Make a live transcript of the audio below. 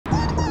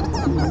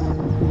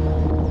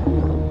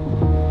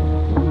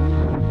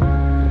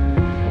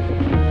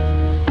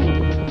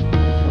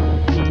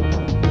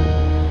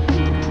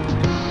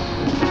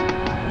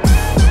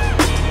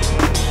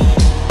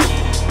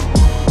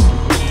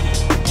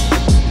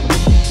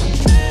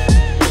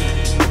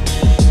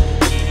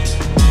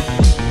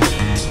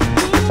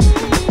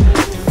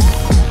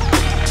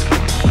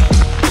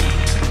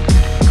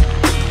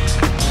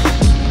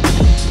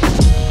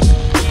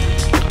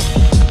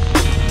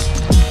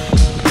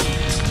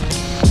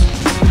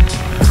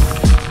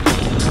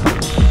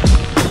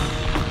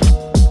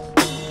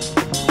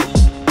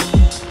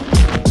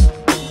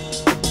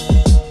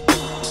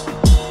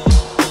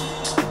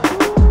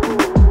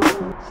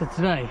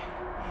Today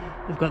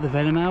we've got the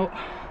Venom out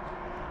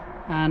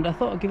and I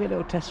thought I'd give it a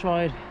little test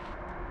ride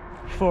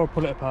before I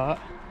pull it apart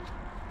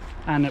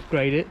and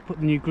upgrade it, put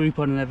the new group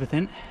on and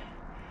everything.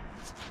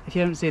 If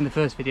you haven't seen the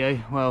first video,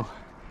 well,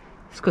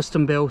 it's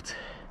custom built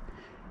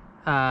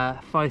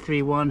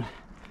 531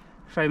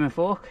 frame and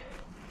fork,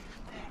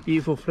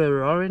 beautiful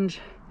fluoro orange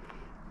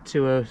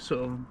to a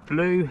sort of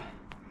blue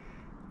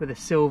with a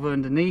silver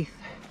underneath.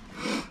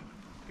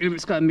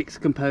 It's got a mix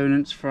of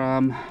components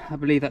from, I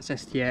believe that's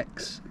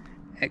STX,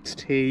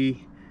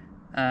 XT,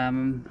 I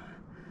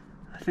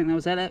think that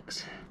was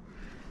LX,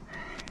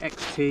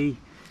 XT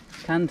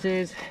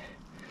canted,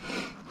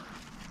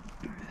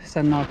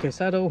 San Marco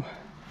saddle,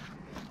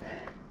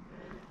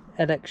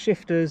 LX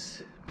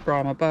shifters,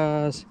 Brahma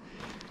bars,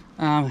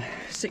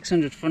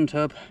 600 front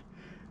hub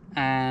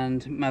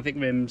and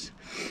Mavic rims.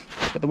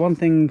 But the one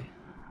thing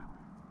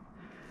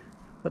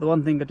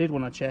I did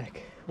want to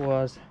check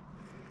was,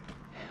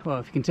 well,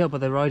 if you can tell by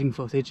the riding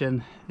footage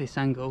and this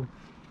angle,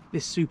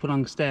 this super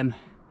long stem,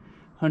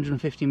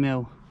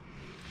 150mm.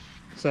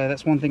 So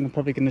that's one thing I'm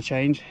probably going to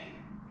change.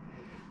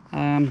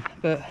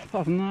 But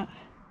apart from that,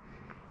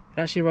 it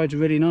actually rides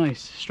really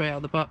nice, straight out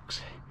of the box.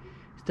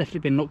 It's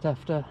definitely been looked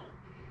after.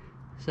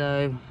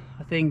 So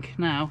I think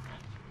now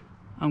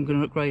I'm going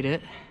to upgrade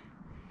it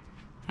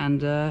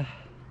and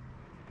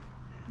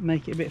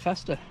make it a bit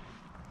faster.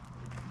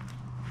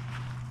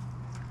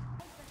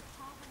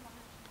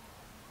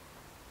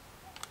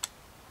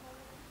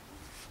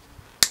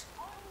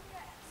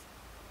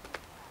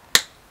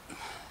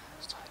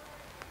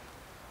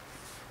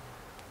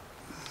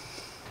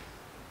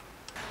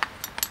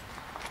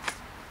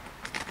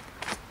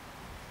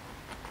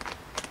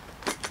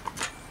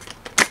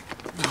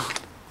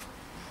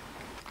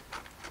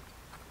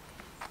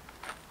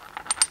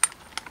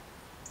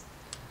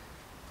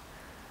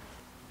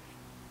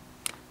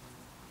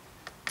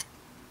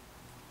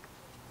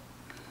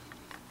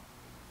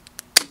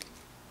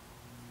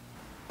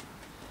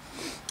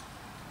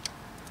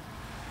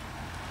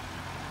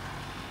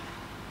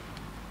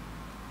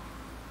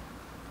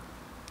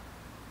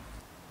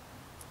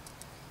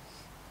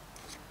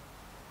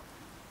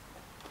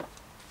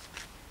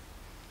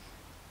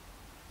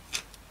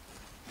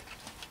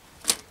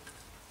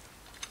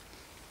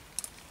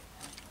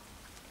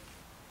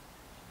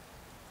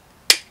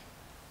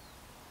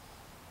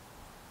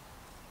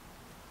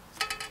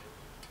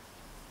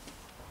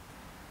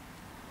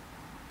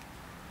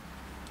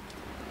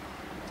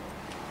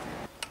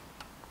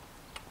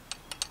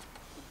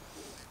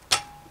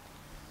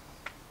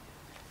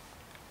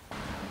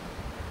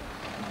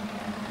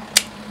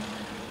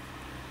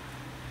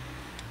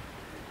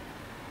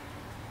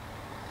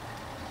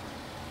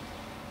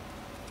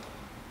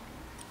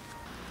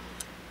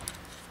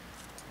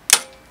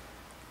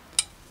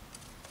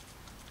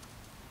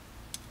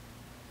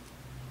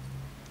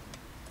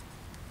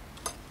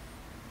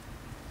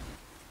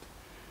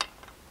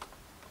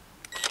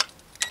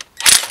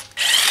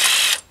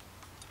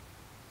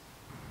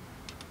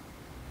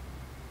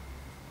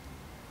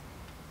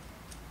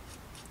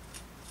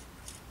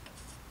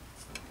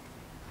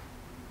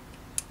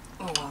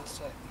 Oh, that's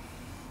it.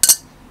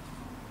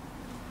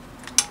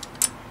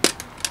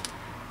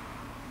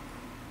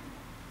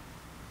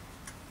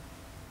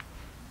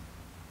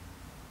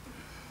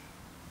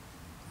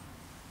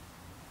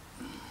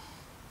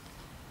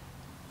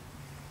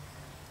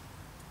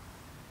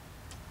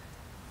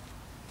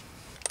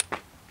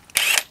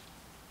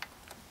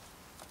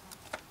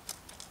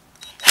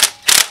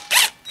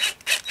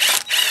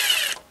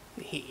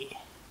 Here.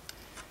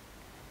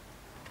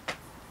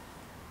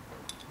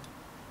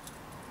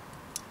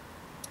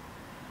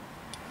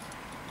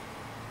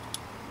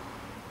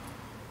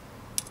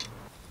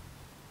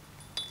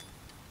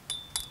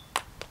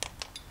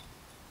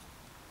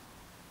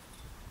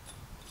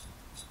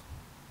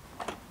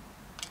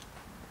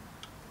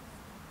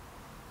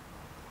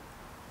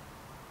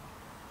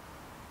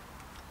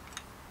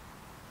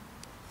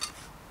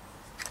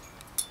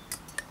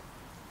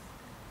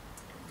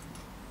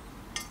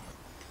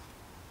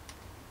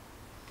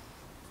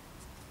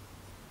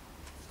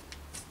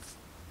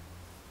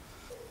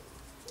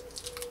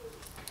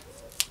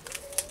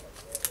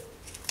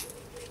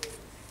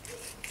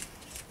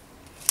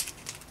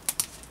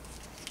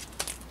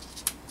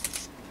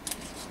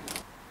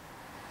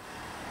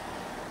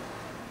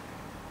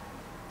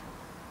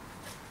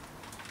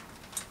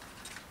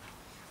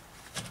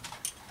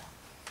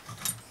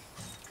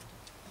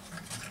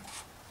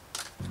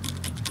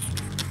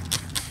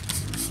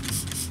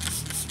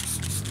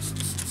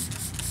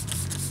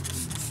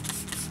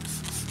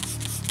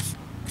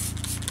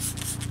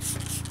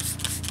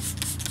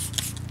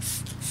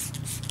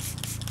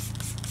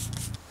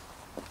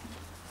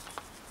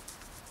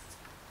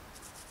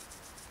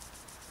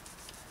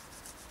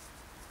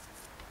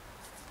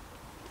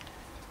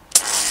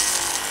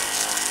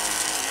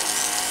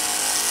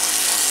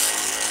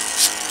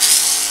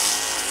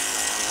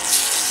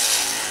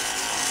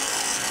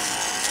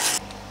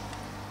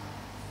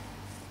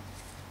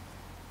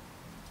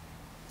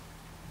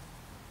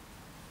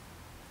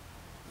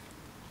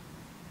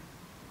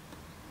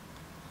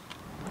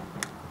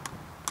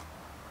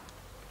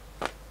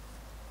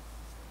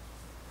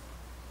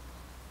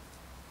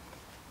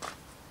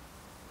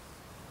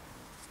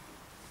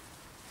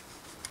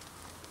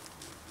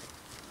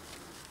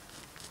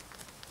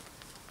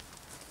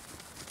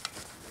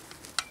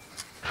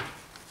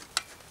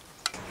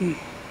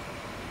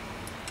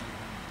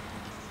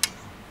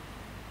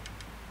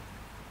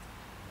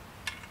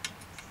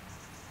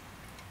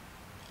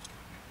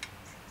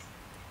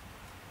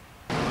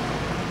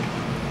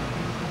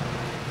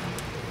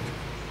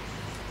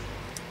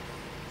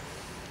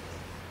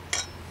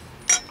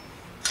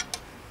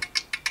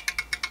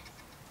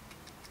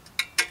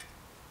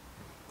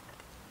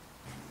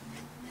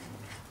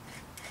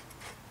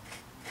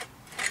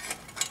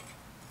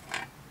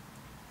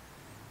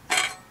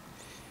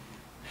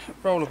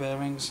 Roller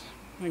bearings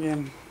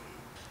again.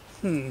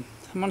 I'm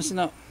honestly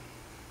not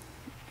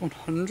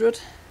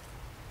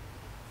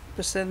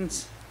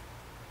 100%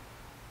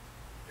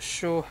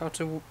 sure how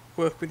to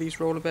work with these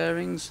roller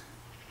bearings,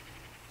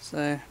 so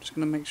I'm just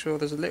going to make sure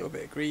there's a little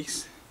bit of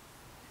grease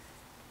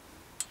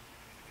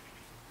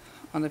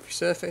on every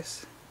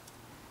surface.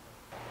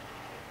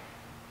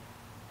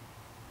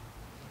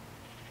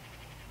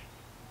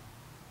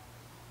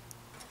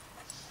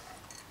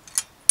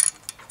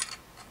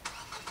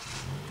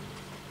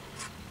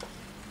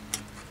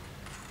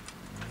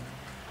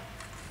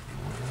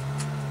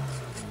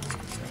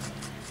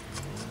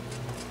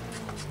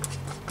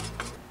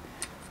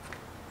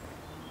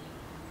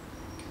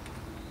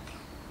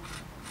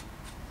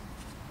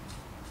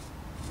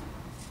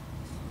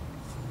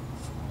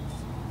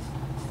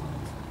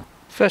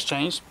 First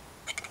change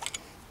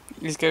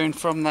is going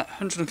from that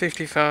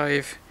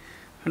 155,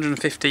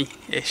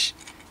 150-ish,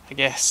 I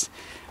guess,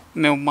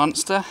 mil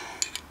monster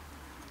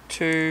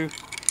to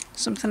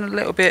something a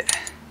little bit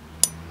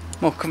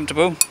more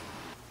comfortable,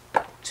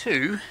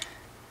 to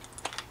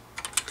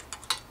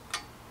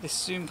this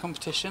Zoom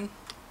competition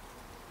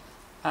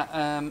at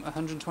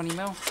 120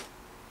 mil,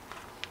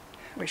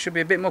 which should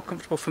be a bit more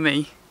comfortable for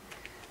me,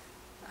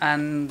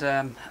 and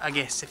I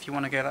guess if you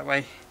want to go that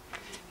way,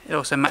 it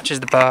also matches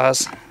the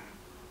bars.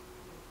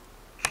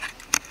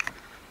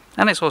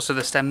 And it's also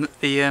the stem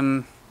that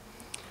the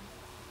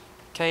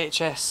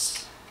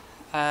KHS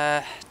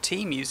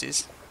team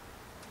uses.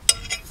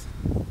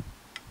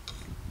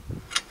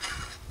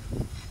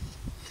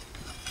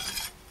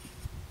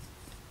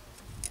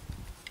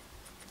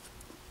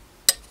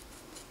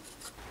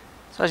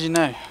 So as you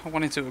know, I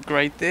wanted to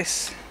upgrade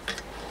this,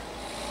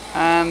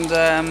 and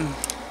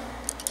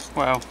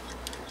well,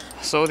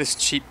 I saw this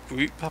cheap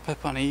route pop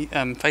up on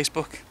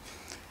Facebook.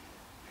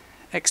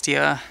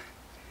 XTR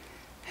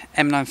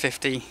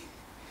M950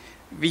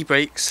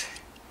 V-brakes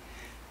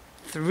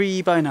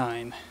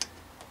 3x9,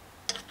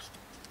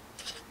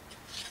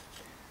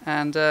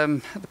 and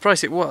at the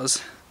price it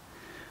was,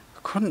 I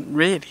couldn't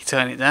really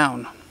turn it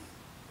down.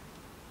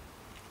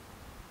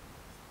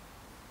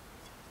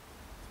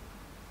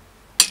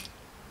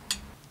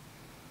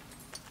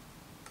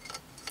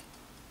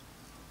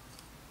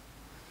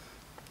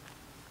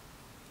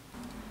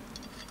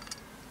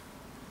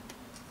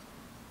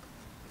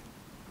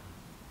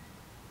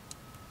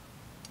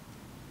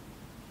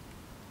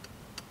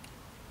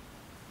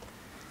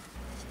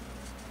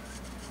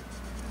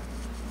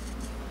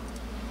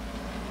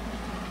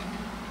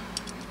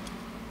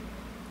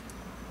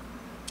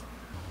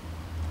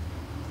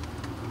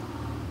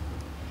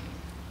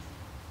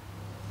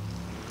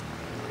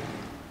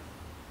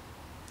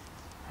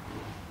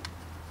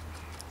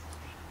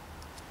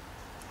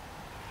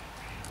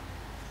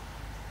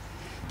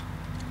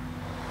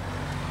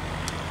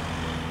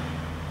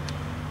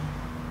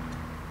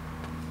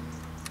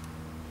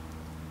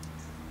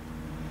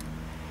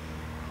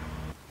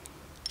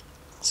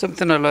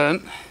 Something I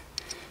learnt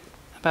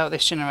about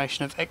this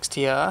generation of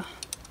XTR.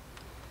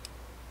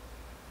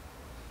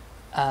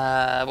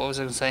 What was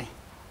I going to say?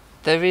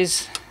 There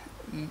is,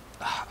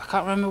 I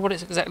can't remember what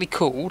it's exactly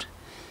called,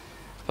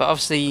 but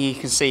obviously you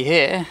can see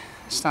here,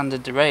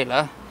 standard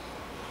derailleur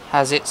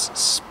has its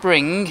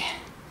spring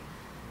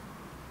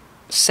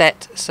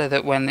set so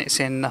that when it's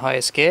in the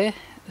highest gear,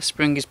 the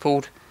spring is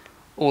pulled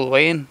all the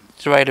way in,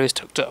 the derailleur is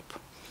tucked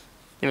up.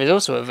 There is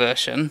also a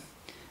version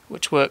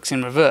which works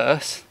in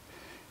reverse,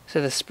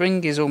 so the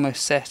spring is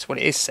almost set, well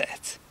it is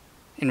set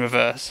in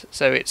reverse,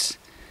 so it's,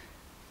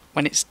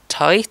 when it's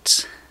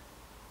tight,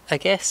 I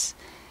guess,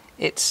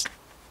 its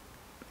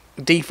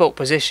default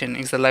position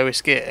is the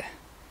lowest gear.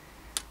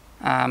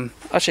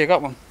 Actually I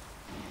got one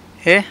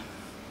here,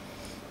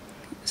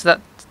 so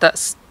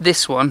that's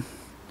this one.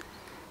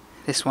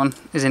 This one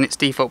is in its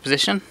default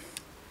position.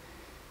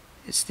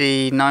 It's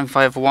the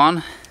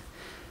 951,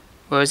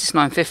 whereas this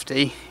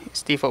 950,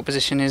 its default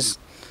position is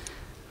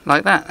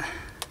like that.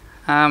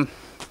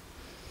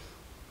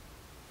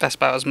 That's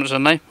about as much as I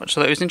know. I just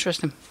thought it was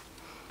interesting.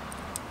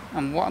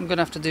 And what I'm going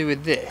to have to do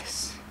with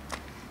this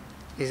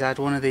is add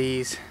one of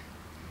these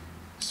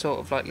sort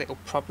of like little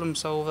problem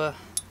solver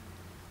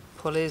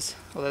pulleys,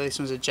 although this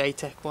one's a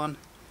Jtek one.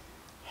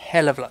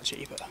 Hell of a lot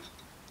cheaper.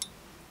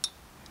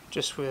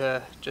 Just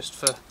for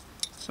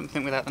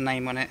something without the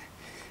name on it.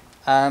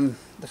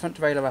 The front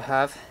derailleur I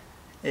have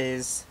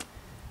is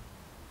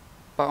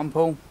bottom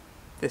pull.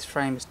 This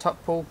frame is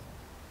top pull.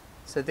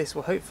 So this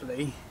will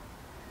hopefully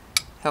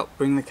help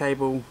bring the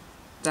cable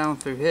down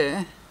through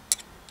here,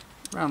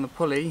 around the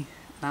pulley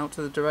and out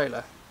to the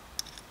derailleur.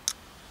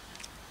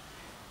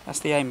 That's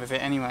the aim of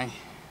it anyway.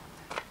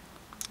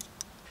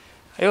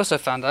 I also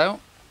found out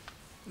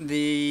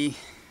the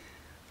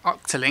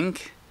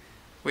Octalink,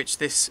 which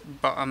this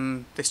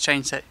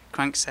chain set,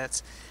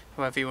 crankset,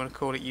 however you want to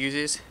call it,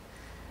 uses.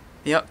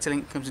 The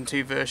Octalink comes in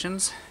two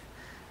versions.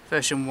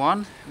 Version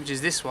 1, which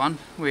is this one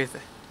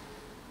with,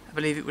 I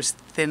believe it was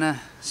thinner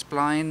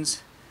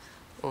splines,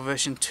 or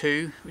version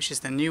 2, which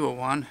is the newer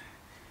one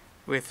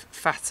with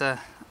fatter,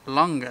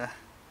 longer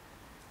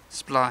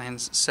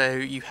splines. So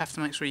you have to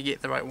make sure you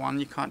get the right one.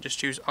 You can't just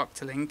choose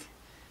Octalink.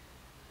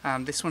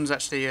 This one's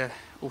actually a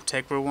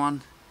Ultegra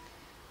one,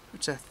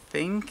 which I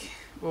think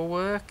will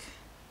work,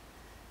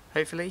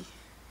 hopefully.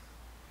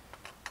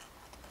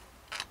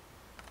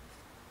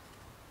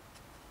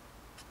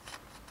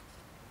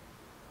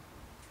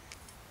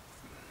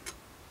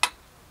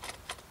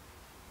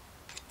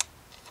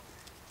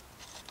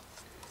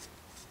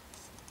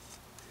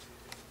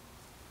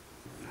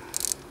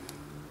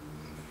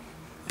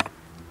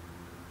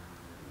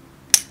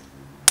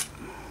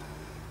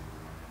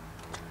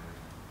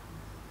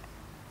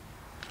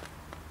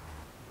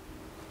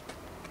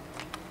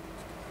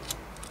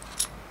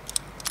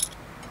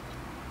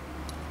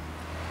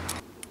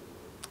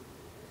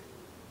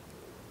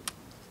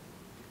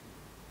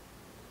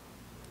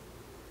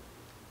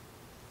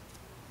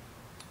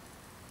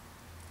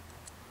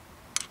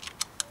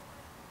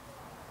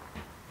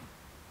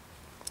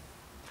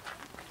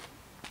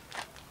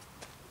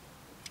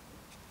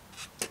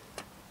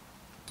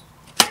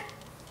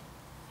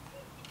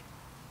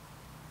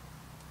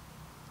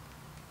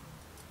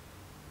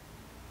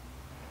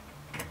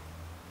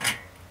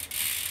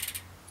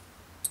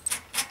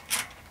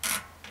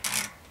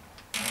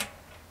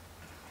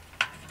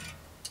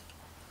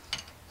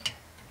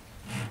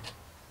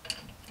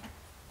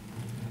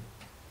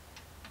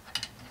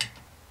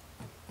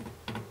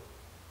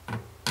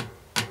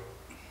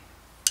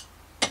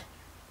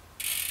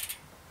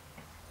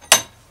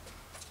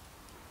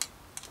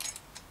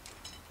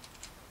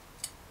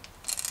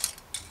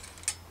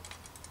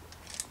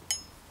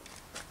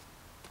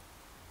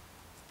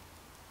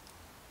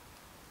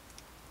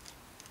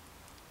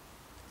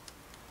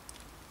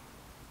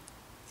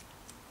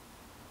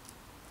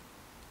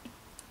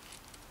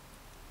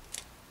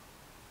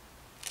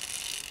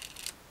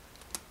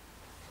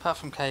 Apart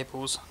from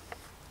cables,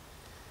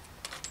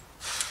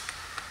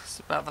 it's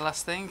about the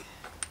last thing.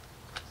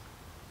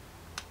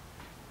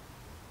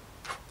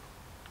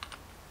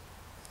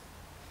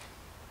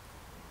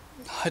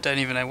 I don't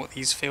even know what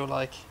these feel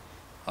like.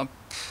 I'll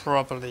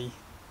probably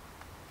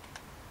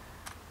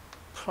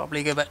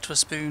go back to a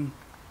spoon.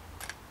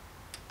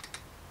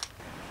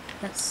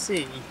 Let's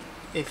see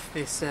if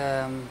this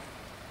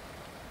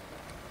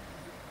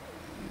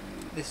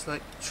this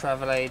like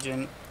travel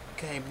agent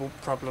cable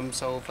problem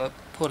solver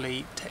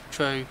pulley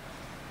Tektro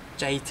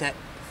Jtek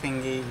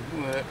thingy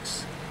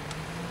works.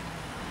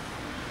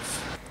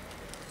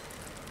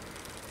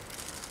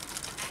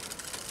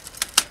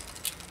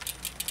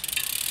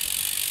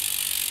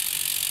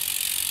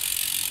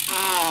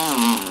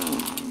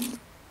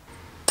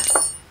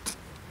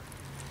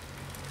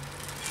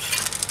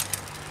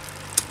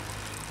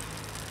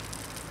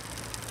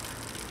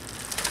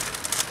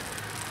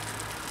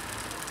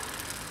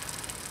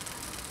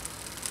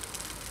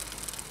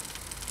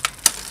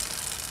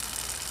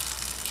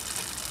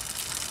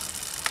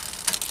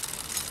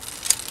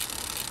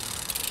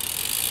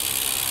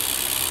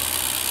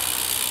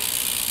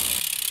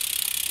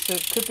 So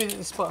it could be that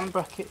this bottom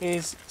bracket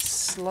is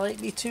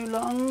slightly too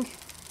long.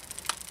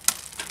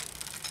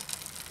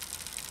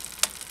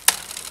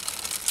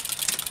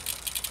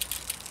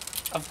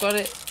 I've got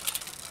it,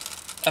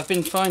 I've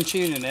been fine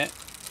tuning it,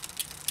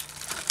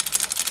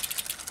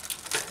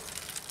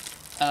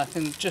 and I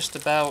can just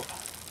about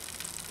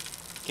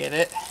get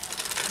it.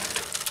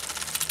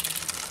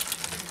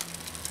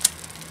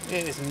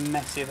 It is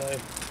messy though.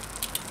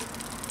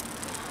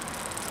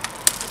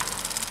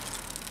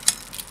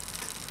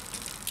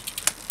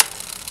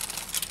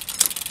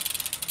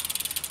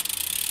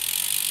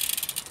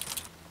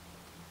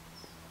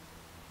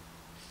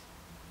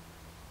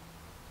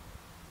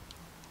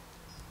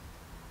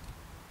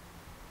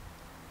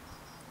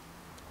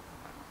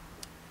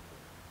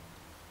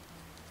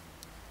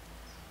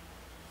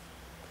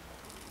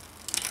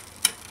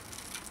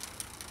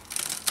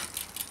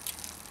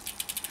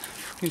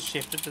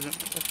 Shift, it doesn't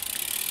work.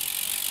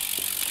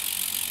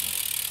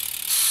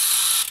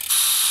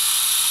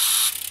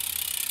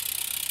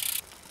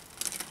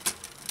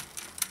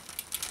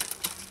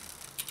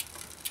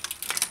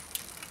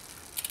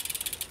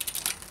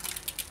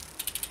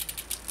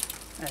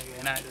 There we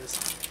go, now it does.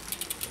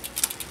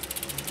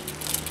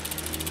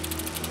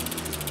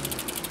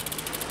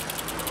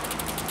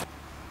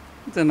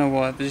 I don't know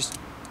why, these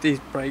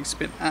brakes have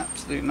been an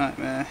absolute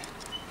nightmare.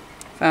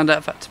 Found out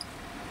if I had to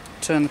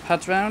turn the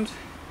pads round.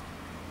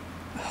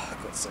 Oh,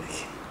 God's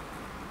sake.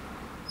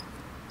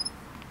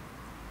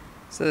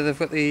 So they've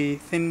got the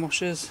thin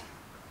washers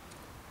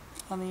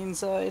on the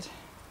inside.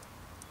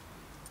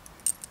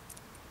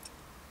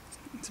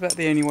 It's about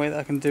the only way that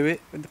I can do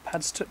it, with the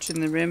pads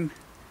touching the rim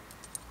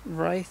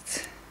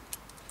right.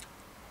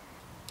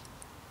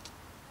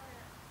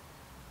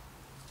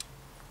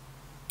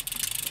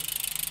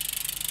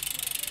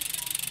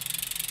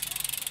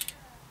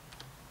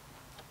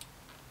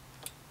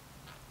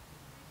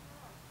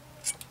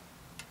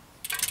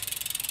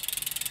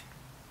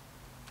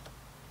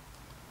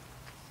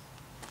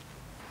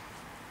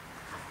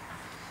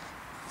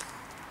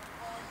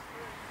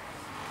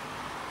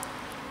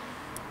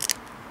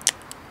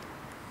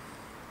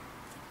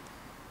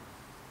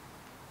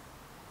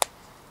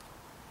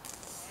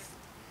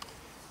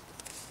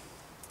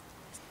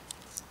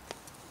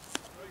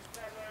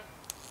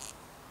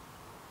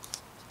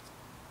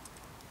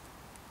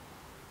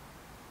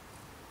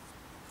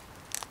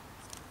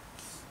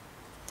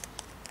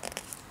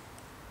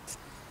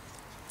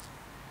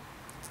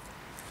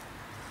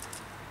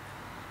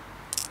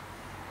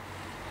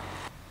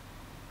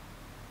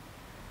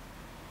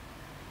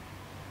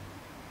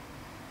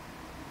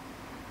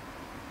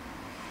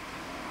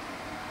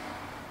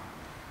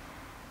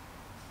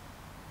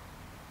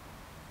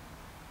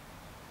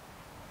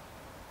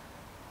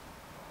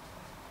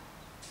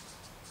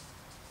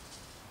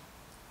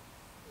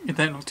 It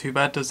don't look too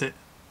bad, does it?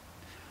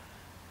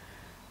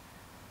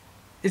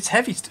 It's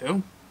heavy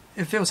still.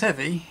 It feels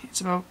heavy. It's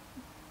about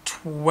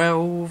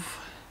 12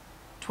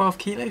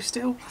 kilos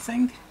still, I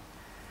think.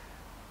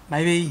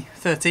 Maybe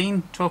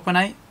 13,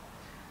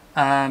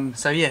 12.8.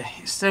 So yeah,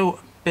 it's still a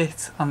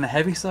bit on the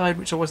heavy side,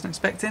 which I wasn't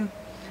expecting,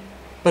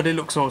 but it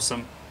looks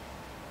awesome.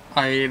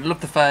 I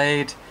love the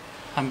fade.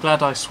 I'm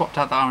glad I swapped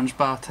out the orange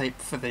bar tape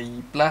for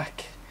the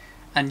black,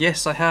 and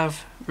yes, I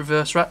have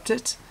reverse wrapped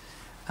it.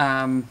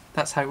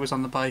 That's how it was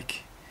on the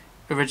bike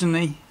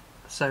originally,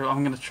 so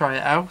I'm going to try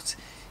it out.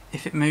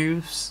 If it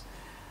moves,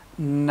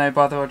 no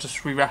bother, I'll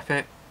just rewrap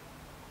it.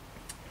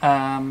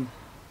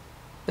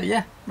 But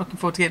yeah, looking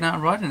forward to getting out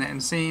and riding it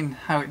and seeing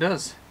how it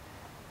does.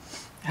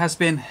 It has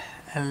been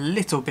a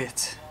little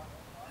bit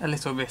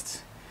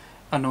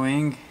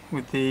annoying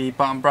with the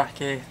bottom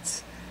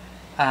bracket.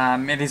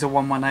 It is a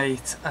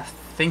 118, I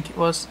think it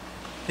was.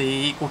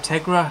 The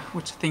Ultegra,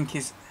 which I think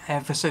is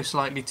ever so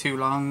slightly too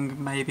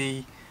long,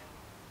 maybe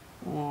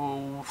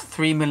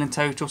 3 mil in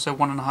total, so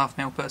 1.5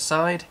 mil per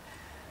side.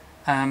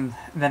 Then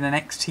an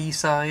XT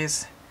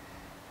size,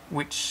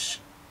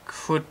 which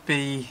could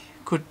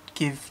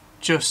give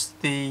just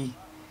the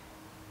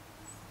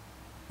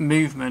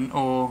movement,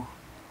 or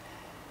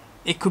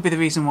it could be the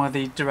reason why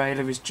the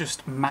derailleur is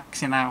just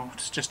maxing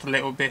out just a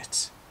little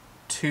bit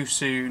too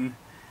soon.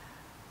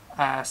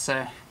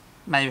 So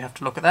maybe have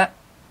to look at that.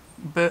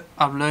 But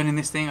I'm learning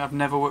this thing. I've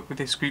never worked with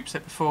this group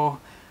set before.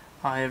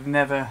 I have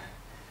never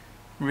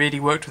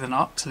really worked with an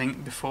ox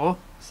link before,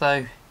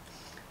 so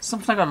it's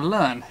something I got to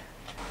learn.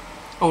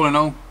 All in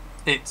all,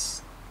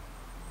 it's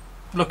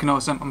looking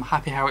awesome. I'm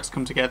happy how it's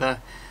come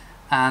together,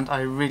 and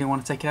I really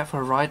want to take it out for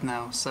a ride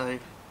now, so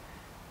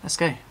let's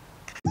go.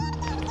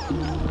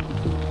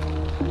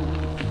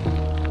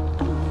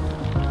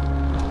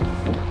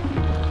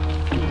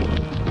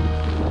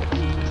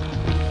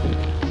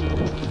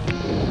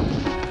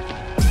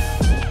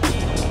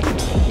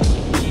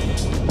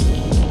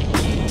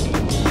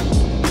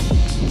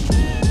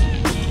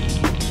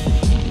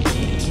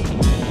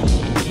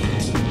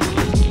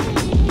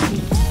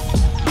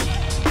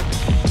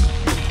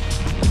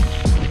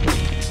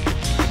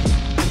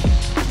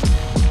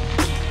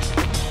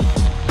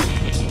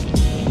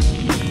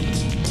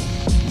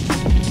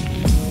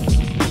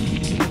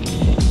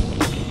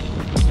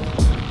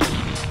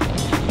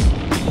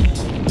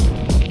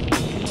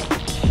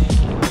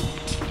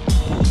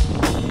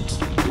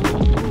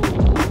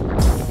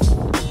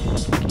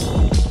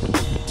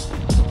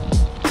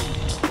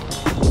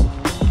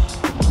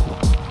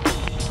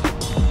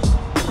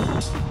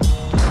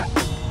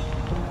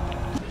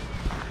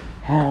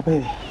 Hello,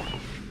 baby.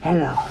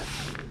 Hello.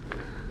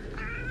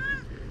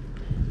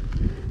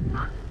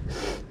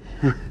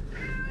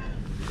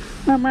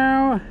 Meow,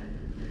 meow.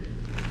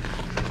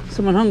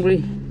 Someone hungry?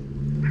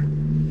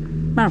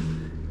 Meow.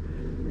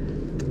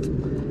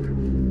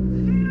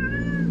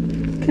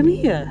 Come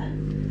here.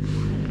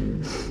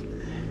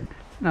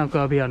 Now I've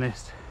got to be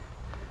honest.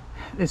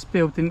 This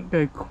build didn't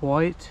go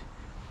quite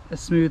as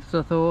smooth as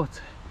I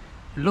thought.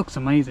 It looks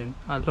amazing.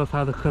 I love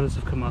how the colours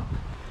have come up.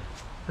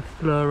 The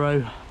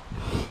fluoro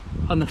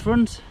on the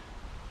front,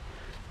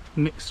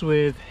 mixed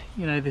with,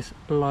 you know, this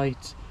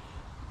light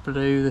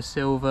blue, the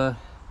silver,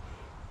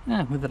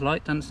 yeah, with the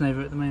light dancing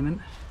over it at the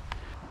moment.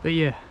 But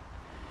yeah,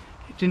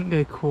 it didn't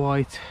go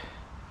quite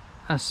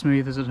as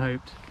smooth as I'd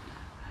hoped.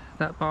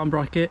 That bottom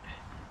bracket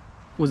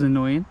was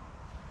annoying,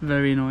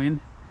 very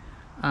annoying.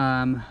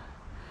 I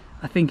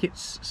think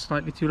it's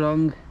slightly too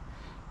long.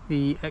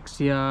 The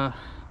XTR,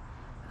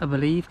 I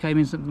believe, came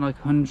in something like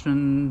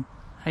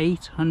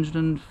 108,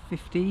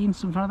 115,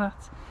 something like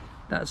that.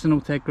 That's an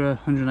Ultegra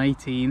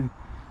 118,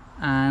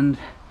 and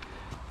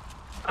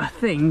I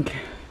think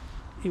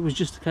it was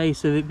just a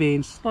case of it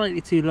being slightly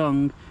too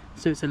long,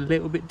 so it's a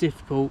little bit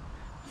difficult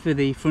for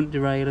the front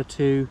derailleur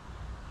to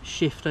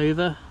shift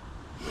over.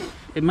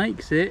 It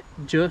makes it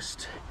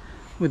just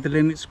with the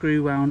limit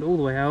screw wound all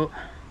the way out,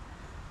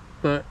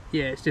 but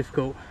yeah, it's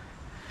difficult.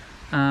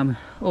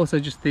 Also,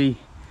 just the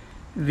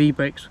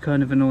V-brakes were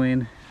kind of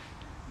annoying.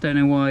 Don't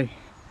know why,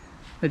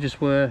 they just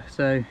were.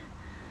 So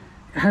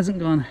it hasn't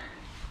gone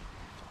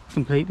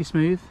completely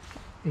smooth.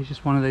 It's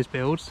just one of those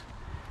builds,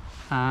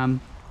 but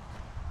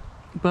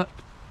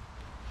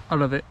I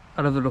love it.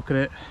 I love the look of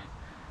it.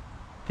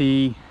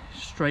 The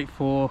straight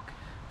fork,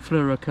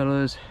 fluoro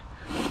colours,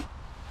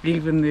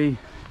 even the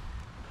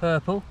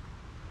purple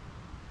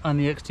on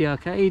the XTR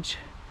cage,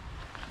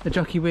 the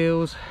jockey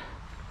wheels,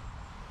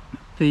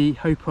 the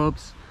hope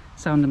hubs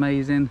sound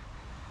amazing.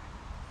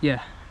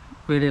 Yeah,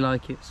 really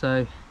like it.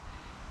 So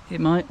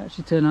it might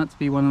actually turn out to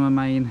be one of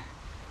my main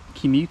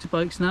commuter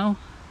bikes now.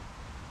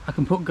 I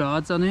can put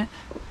guards on it,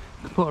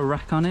 I can put a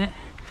rack on it.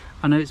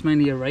 I know it's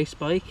mainly a race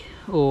bike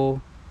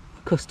or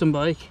a custom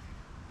bike,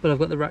 but I've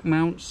got the rack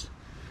mounts,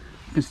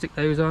 I can stick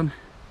those on,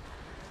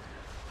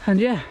 and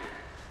yeah,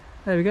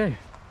 there we go.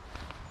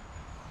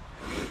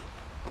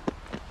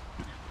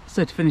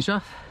 So to finish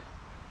off,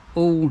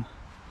 all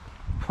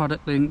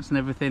product links and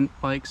everything,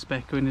 bike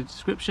spec, are in the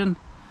description,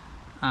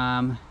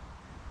 and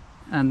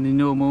the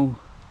normal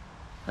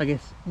I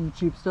guess,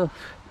 YouTube stuff.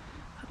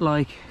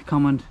 Like,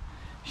 comment,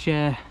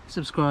 share,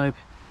 subscribe,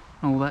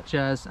 and all that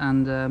jazz.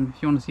 And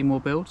if you want to see more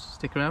builds,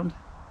 stick around,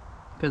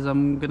 because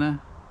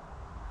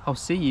I'll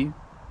see you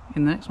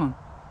in the next one.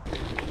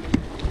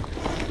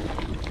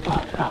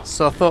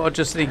 So I thought I'd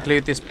just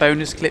include this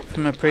bonus clip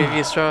from a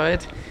previous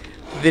ride.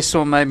 This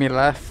one made me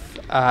laugh.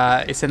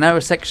 It's a narrow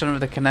section of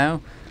the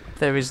canal.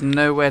 There is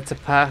nowhere to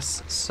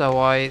pass, so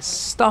I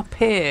stop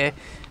here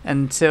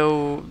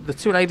until the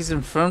two ladies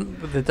in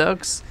front with the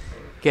dogs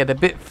get a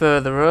bit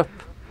further up.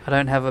 I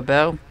don't have a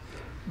bell,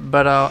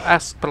 but I'll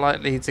ask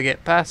politely to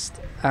get past,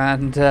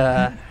 and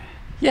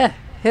yeah,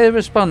 hear the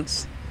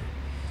response.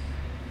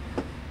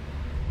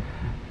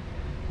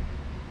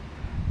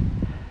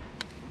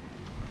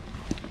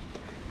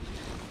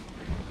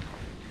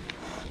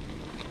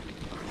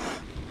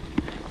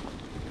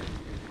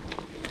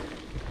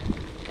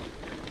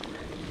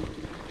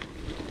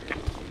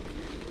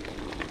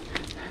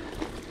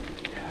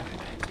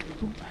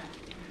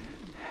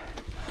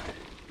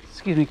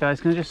 Excuse me guys,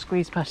 can I just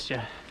squeeze past you?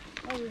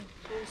 Oh,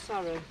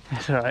 sorry.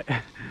 That's alright.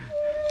 Have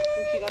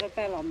you got a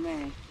bell on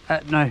there?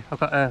 No, I've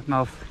got a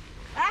mouth.